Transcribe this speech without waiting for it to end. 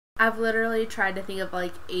I've literally tried to think of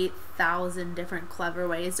like 8,000 different clever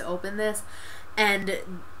ways to open this, and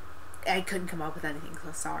I couldn't come up with anything,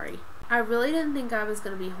 so sorry. I really didn't think I was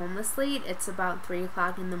going to be home this late. It's about 3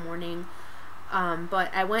 o'clock in the morning.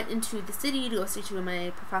 But I went into the city to go see two of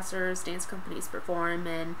my professors' dance companies perform,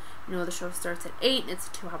 and you know the show starts at 8 and it's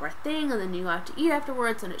a 2-hour thing, and then you go out to eat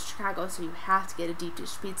afterwards, and it's Chicago, so you have to get a deep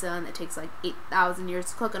dish pizza, and it takes like 8,000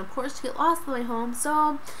 years to cook, and of course to get lost on the way home.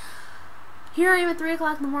 So here I am at 3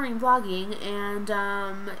 o'clock in the morning vlogging, and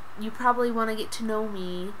you probably want to get to know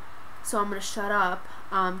me, so I'm going to shut up.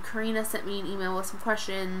 Karina sent me an email with some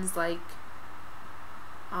questions, like,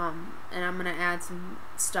 and I'm going to add some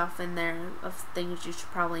stuff in there of things you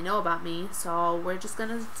should probably know about me, so we're just going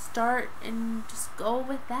to start and just go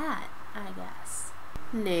with that, I guess.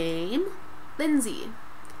 Name, Lindsay.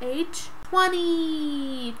 Age,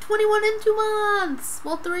 20. 21 in 2 months.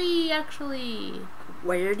 Well, 3 actually.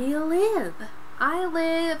 Where do you live? I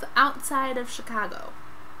live outside of Chicago,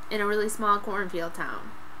 in a really small cornfield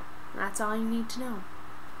town. That's all you need to know.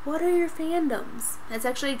 What are your fandoms? That's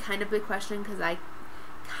actually kind of a big question because I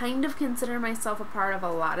kind of consider myself a part of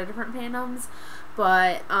a lot of different fandoms,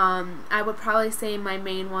 but I would probably say my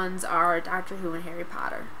main ones are Doctor Who and Harry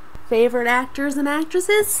Potter. Favorite actors and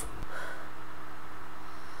actresses?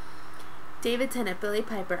 David Tennant, Billie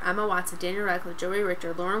Piper, Emma Watson, Daniel Radcliffe, Joey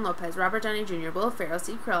Richter, Lauren Lopez, Robert Downey Jr., Will Ferrell,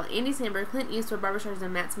 Steve Carell, Andy Samberg, Clint Eastwood, Barbara Streisand,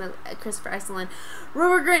 Matt Smith, Christopher Eccleston,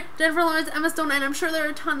 Robert Grant, Jennifer Lawrence, Emma Stone, and I'm sure there are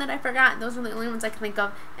a ton that I forgot. Those are the only ones I can think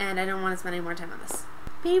of, and I don't want to spend any more time on this.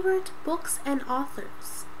 Favorite books and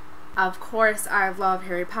authors? Of course, I love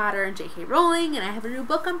Harry Potter and J.K. Rowling, and I have a new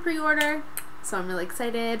book on pre-order, so I'm really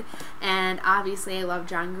excited. And obviously, I love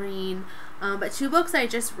John Green. But 2 books I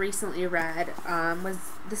just recently read was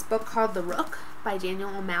this book called The Rook by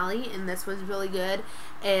Daniel O'Malley, and this was really good.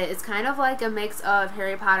 It's kind of like a mix of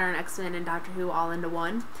Harry Potter and X-Men and Doctor Who all into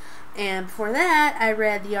one. And before that, I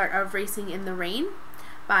read The Art of Racing in the Rain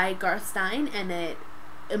by Garth Stein, and it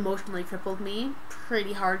emotionally crippled me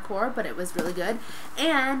pretty hardcore, but it was really good.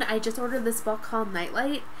 And I just ordered this book called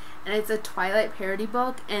Nightlight, and it's a Twilight parody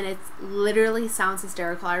book, and it literally sounds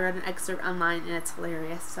hysterical. I read an excerpt online, and it's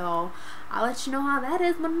hilarious, so I'll let you know how that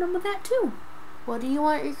is when I'm done with that too. What do you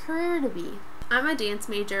want your career to be? I'm a dance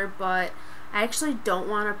major, but I actually don't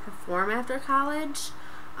want to perform after college.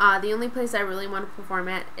 The only place I really want to perform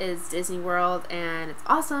at is Disney World, and it's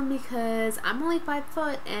awesome because I'm only 5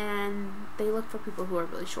 foot and they look for people who are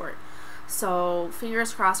really short. So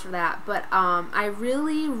fingers crossed for that. But I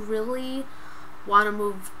really want to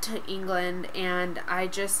move to England, and I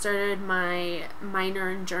just started my minor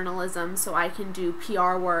in journalism so I can do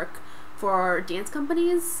PR work for dance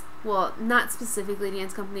companies. Well, not specifically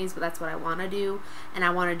dance companies, but that's what I want to do, and I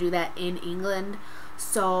want to do that in England.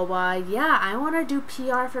 So, yeah, I want to do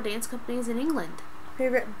PR for dance companies in England.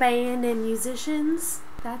 Favorite band and musicians?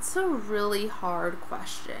 That's a really hard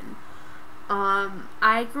question.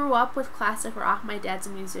 I grew up with classic rock. My dad's a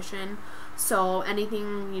musician, so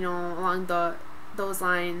anything, you know, along those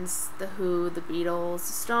lines, The Who, The Beatles,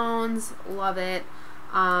 The Stones, love it.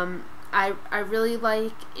 I really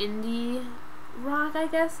like indie rock, I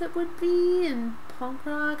guess it would be, and punk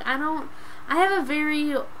rock. I have a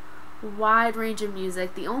very wide range of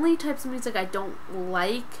music. The only types of music I don't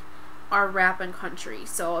like are rap and country,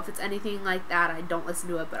 so if it's anything like that, I don't listen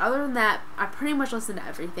to it. But other than that, I pretty much listen to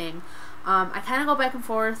everything. I kind of go back and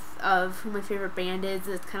forth of who my favorite band is.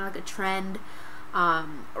 It's kind of like a trend.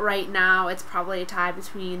 Right now, it's probably a tie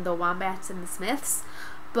between the Wombats and the Smiths,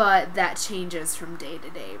 but that changes from day to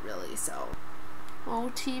day, really. So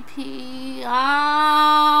OTP.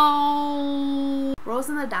 Ow! Rose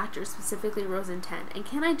and the Doctor, specifically Rose and 10. And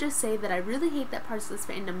can I just say that I really hate that parts of this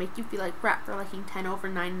fandom make you feel like crap for liking 10 over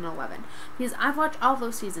 9 and 11. Because I've watched all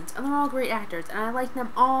those seasons, and they're all great actors, and I like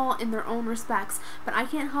them all in their own respects, but I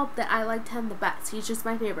can't help that I like 10 the best. He's just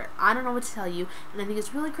my favorite. I don't know what to tell you, and I think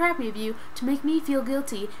it's really crappy of you to make me feel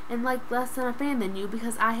guilty and like less than a fan than you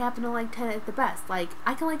because I happen to like 10 at the best. Like,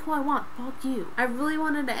 I can like who I want. Fuck you. I really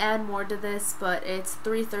wanted to add more to this, but it's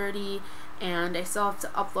 3:30 and I still have to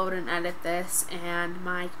upload and edit this, and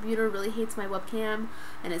my computer really hates my webcam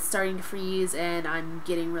and it's starting to freeze and I'm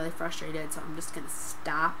getting really frustrated, so I'm just gonna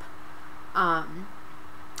stop.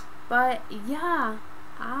 But yeah,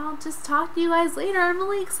 I'll just talk to you guys later. I'm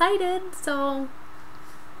really excited, so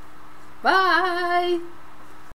bye.